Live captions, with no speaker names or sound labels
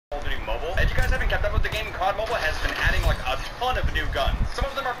kept up with the game, COD Mobile has been adding like a ton of new guns. Some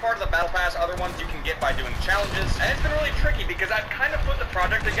of them are part of the Battle Pass, other ones you can get by doing challenges, and it's been really tricky because I've kind of put the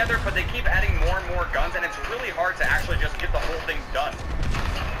project together, but they keep adding more and more guns, and it's really hard to actually just get the whole thing done.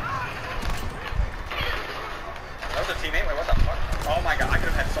 That was a teammate? Wait, what the fuck? Oh my god, I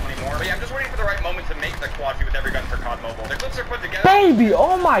could have had so many more. But yeah, I'm just waiting for the right moment to make the quad feed with every gun for COD Mobile. The clips are put together. Baby,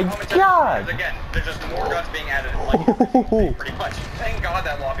 oh my god! Because again, there's just more guns being added, like, pretty much. Thank god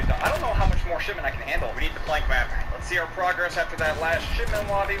that lobby's done. I don't know how much more shipment I can handle. We need the plank map. Let's see our progress after that last shipment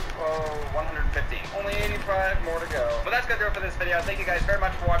lobby. Oh, 115. Only 85 more to go. But that's gonna do it for this video. Thank you guys very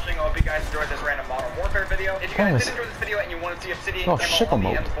much for watching. I hope you guys enjoyed this random Modern Warfare video. If you guys did enjoy this video and you want to see Obsidian camo on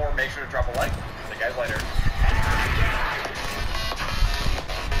the M4, make sure to drop a like. See you guys later.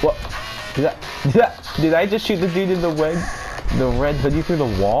 What? Did I just shoot the dude in the red hoodie through the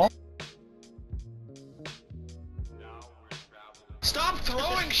wall? Stop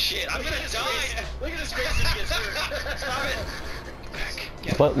throwing shit! I'm gonna die! Look at his face as he gets hurt. Stop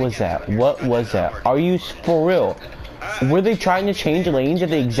it! What was that? What was that? Are you for real? Were they trying to change lanes at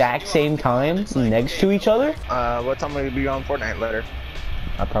the exact same time next to each other? What time will you be on Fortnite later?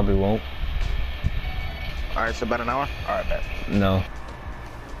 I probably won't. Alright, so about an hour? Alright, bet. No.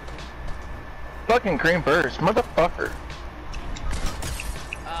 Fucking cream first, motherfucker.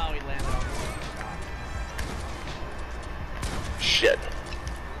 Oh, he landed on the Shit.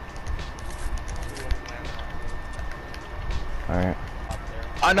 Alright.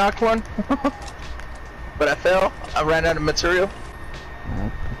 I knocked one, but I fell. I ran out of material.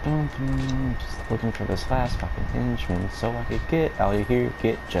 Just looking for this last fucking henchman so I could get out of here,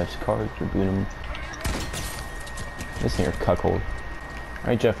 get Jeff's card, reboot him. Listen here, cuckold.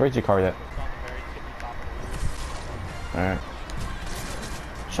 Alright, Jeff, where's your card at? Alright.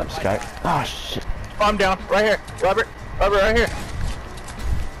 Shut up, Sky. Ah, shit. Oh, I'm down. Right here. Robert, right here.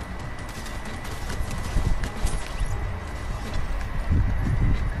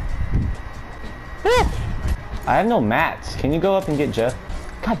 Woo! I have no mats. Can you go up and get Jeff?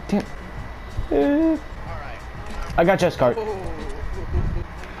 God damn. I got Jeff's card.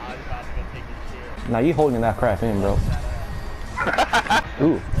 Now you holding that crap in, bro.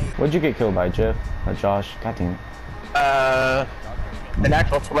 Ooh, what'd you get killed by, Jeff? Josh? God damn it. An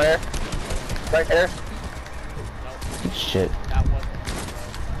actual flare. Right there. Shit.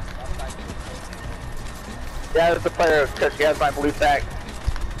 Yeah, there's a player because she has my blue tag.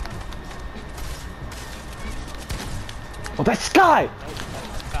 Oh, that's Sky!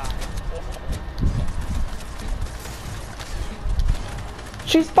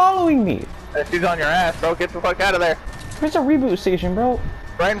 She's following me! She's on your ass, bro. Get the fuck out of there. Where's the reboot station, bro?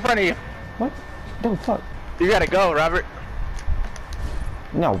 Right in front of you. What? No, fuck. You gotta go, Robert.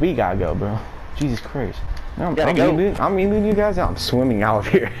 No, we gotta go, bro. Jesus Christ. No, I'm rebooting you guys out. I'm swimming out of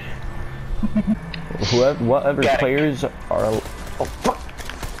here. Whatever players are... Oh, fuck!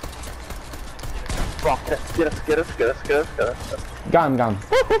 Get us. Got him. I'm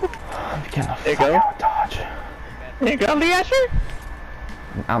getting the fuck out of Dodge. There you go, Lee Asher.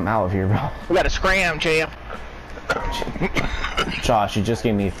 I'm out of here, bro. We gotta scram, champ. Josh, you just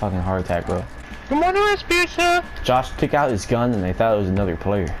gave me a fucking heart attack, bro. Come on, Rasputia. Josh took out his gun and they thought it was another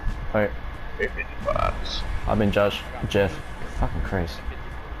player. Alright. I've been Josh. Jeff. Fucking Christ.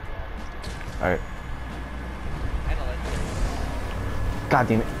 Alright. God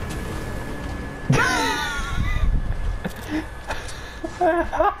damn it.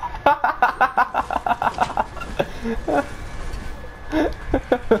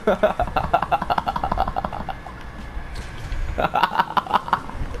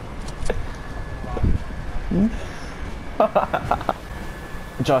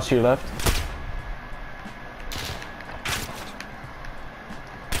 Josh, to your left.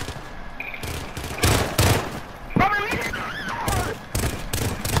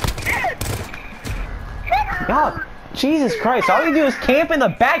 God, Jesus Christ, all you do is camp in the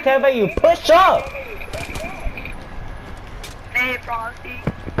back, how about you push up? Hey, Frosty.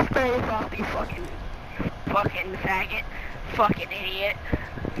 Hey, Frosty, fucking faggot. Fucking idiot.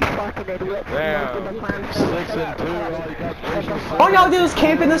 Fucking idiot. All y'all do is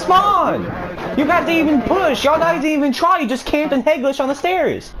camp in the spawn! You guys didn't even push, y'all guys didn't even try, you just camped in Heglish on the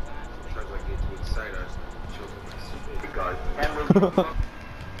stairs.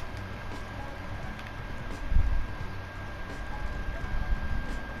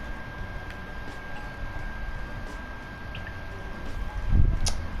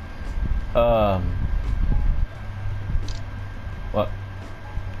 What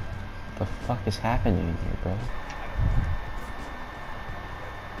the fuck is happening here, bro?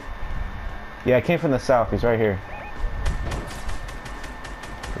 Yeah, I came from the south. He's right here.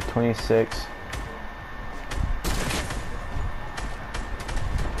 26.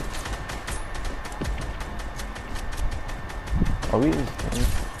 Are we?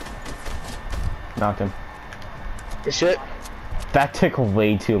 Knocked him. Good shit. That took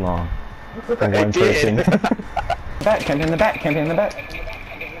way too long. For one It person. did. Back, camp in the back, camp in the back.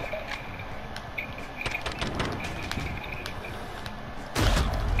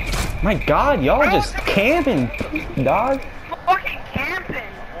 My god, y'all just camping, dog. Fucking camping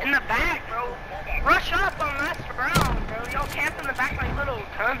in the back, bro. Rush up on Master Brown, bro. Y'all camp in the back like little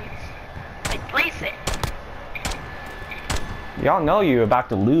tummies. Like, place it. Y'all know you're about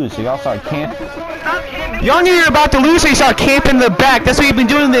to lose, so y'all start camping. Stop camping. Y'all knew you were about to lose, so you start camping in the back. That's what you've been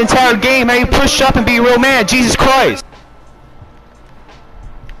doing the entire game. Now you push up and be a real man. Jesus Christ.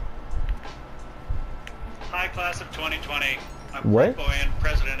 High class of 2020. I'm What? Frank Boyan,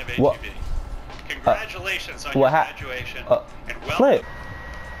 president of AGB. What? Congratulations on what your hap- graduation and welcome. Flip.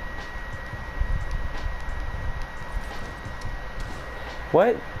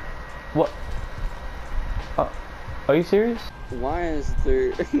 What? What? Are you serious? Why is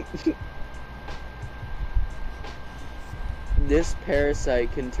there... This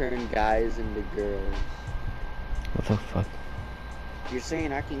parasite can turn guys into girls. What the fuck? You're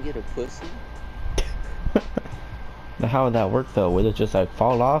saying I can get a pussy? Now, how would that work though? Would it just like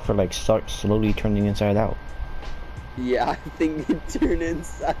fall off or like start slowly turning inside out? Yeah, I think it turn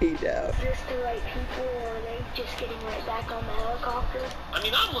inside out. Just the right people, or are they just getting right back on the helicopter? I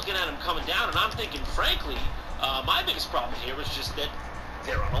mean, I'm looking at them coming down, and I'm thinking, frankly, my biggest problem here is just that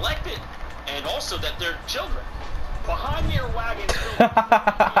they're unelected, and also that they're children. Behind me are wagons.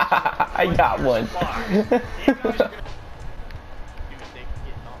 I got one.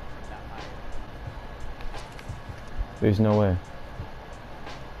 There's no way.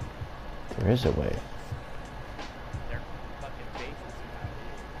 There is a way.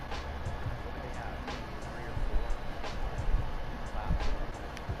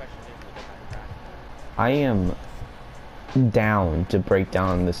 I am down to break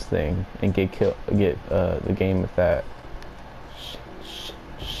down this thing and get the game with that.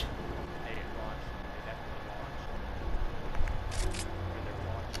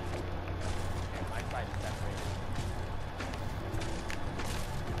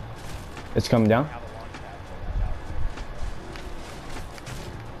 It's coming down.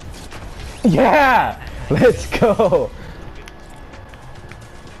 Yeah! Let's go!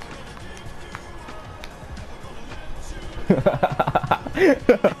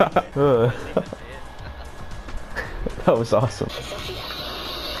 That was awesome.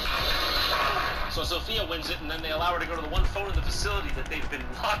 So Sophia wins it, and then they allow her to go to the one phone in the facility that they've been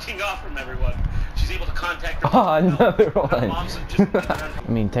locking off from everyone. She's able to contact her. Oh, another one. Moms have just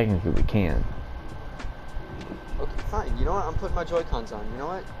I mean, technically we can. Okay, fine. You know what? I'm putting my Joy-Cons on. You know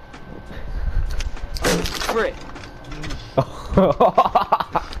what? Frick.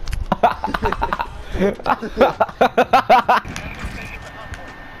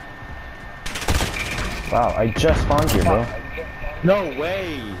 Wow, I just spawned here, bro. No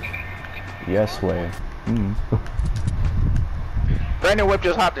way. Yes way. Brand new whip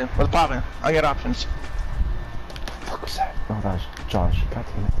just hopped in. What's poppin'? I got options. What was that? Oh, that was Josh. God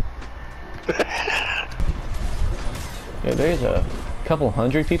damn it. Yeah, there's a couple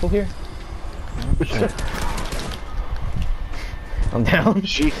hundred people here. I'm down.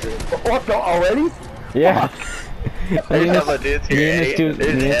 Jesus. What, already? Yeah. There's hella dudes here, Eddie.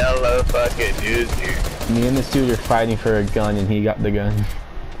 There's hella fucking dudes here. Me and this dude are fighting for a gun, and he got the gun.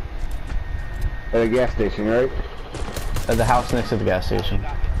 At a gas station, right? At the house next to the gas station.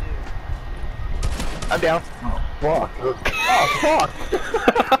 I'm down. Oh, fuck. Oh,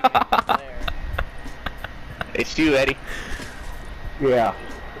 fuck. It's you, Eddie. Yeah.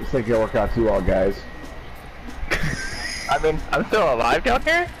 This ain't gonna work out too well, guys. I mean, I'm still alive down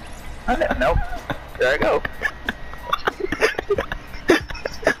here? Nope. There I go.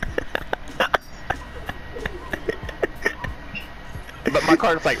 But my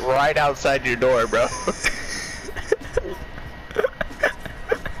car's like right outside your door, bro.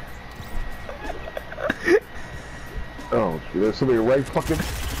 Oh, shit, there's somebody right fucking...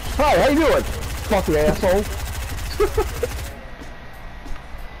 Hi, how you doing? Fucking asshole.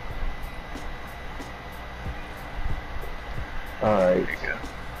 Alright.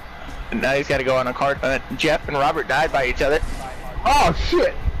 And now he's gotta go on a car hunt. Jeff and Robert died by each other. Oh,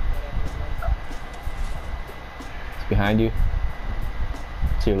 shit! It's behind you.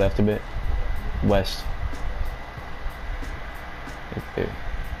 To your left a bit. West. Right there.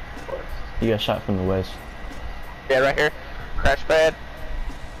 You got shot from the west. Yeah, right here. Crash pad.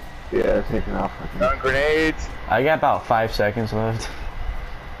 Yeah, taking off. Throwing grenades. I got about 5 seconds left.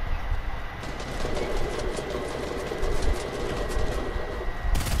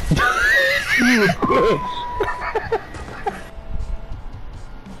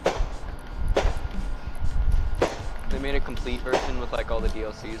 complete version with like all the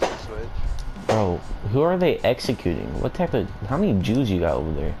DLCs for Switch. Bro, who are they executing? What type of... How many Jews you got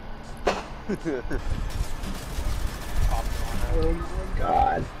over there? Oh my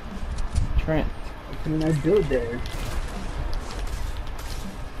god. Trent. What can I build there?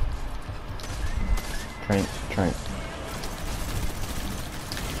 Trent.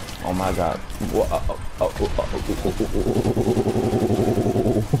 Oh my god.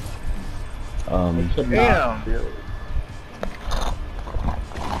 Damn.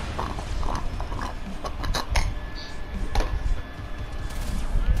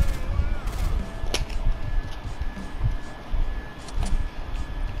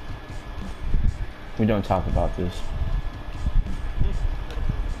 We don't talk about this.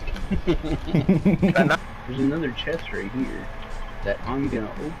 There's another chest right here that I'm gonna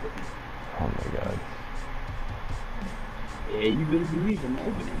open. Oh my god. Yeah, you better believe I'm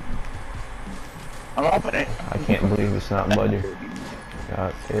opening. I'm opening. I can't believe it's not butter.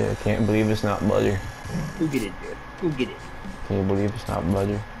 God, yeah, I can't believe it's not butter. Go get it, dude. Go get it. Can you believe it's not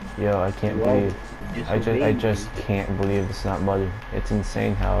butter? Yo, I can't Well, believe. I just can't believe it's not butter. It's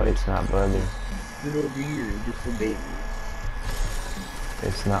insane how it's not butter. Sit over here and just obey me.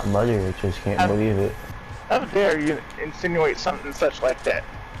 It's not butter. I just can't believe it. How dare you insinuate something such like that?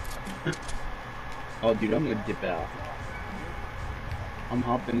 Oh, dude, I'm gonna dip out. I'm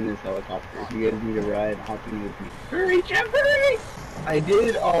hopping in this helicopter. If you guys need a ride, hop in with me. Hurry, Jeff, hurry! I did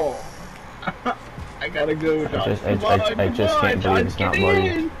it all. I gotta go, Josh. I just can't believe it's not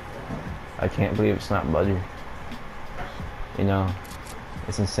butter. I can't believe it's not butter. You know,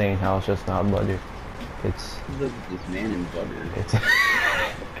 it's insane how it's just not butter. It's. Look at this man in butter. It's.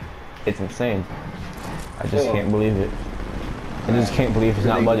 It's insane. I just can't believe it. I just can't believe it's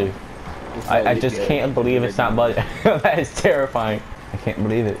not butter. I just can't believe it's not butter. That is terrifying. I can't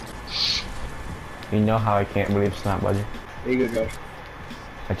believe it. You know how I can't believe it's not butter? There you go, Josh.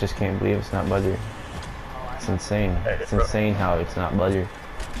 I just can't believe it's not butter. It's insane. It's insane how it's not butter.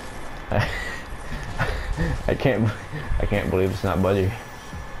 I can't believe it's not butter.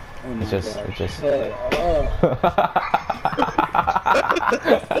 Oh It's just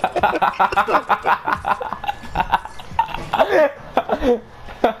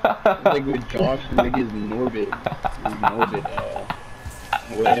like with Josh, like his Norbit,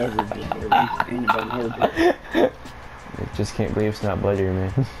 whatever, just whatever he's saying about Norbit. I just can't believe it's not butter,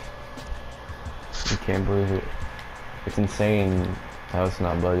 man. I can't believe it. It's insane how it's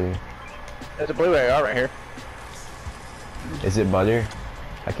not butter. There's a blue AR right here. Is it butter?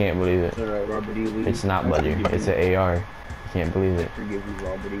 I can't believe it. Alright, Robert E. Lee. It's not butter. It's an AR. I can't believe it. Forgive me,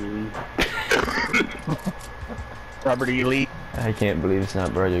 Robert E. Lee. Robert E. Lee. I can't believe it's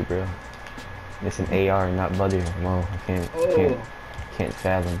not butter, bro. It's an AR, not butter. Whoa, I can't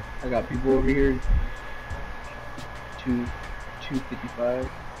fathom. I got people over here. 255.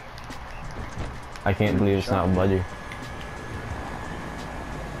 I can't believe it's not butter.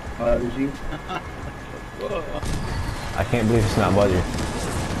 There's you. I can't believe it's not butter.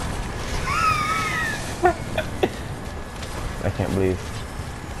 I can't believe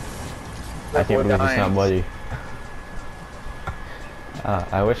it's not butter.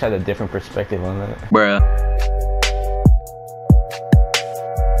 I wish I had a different perspective on that. Bruh.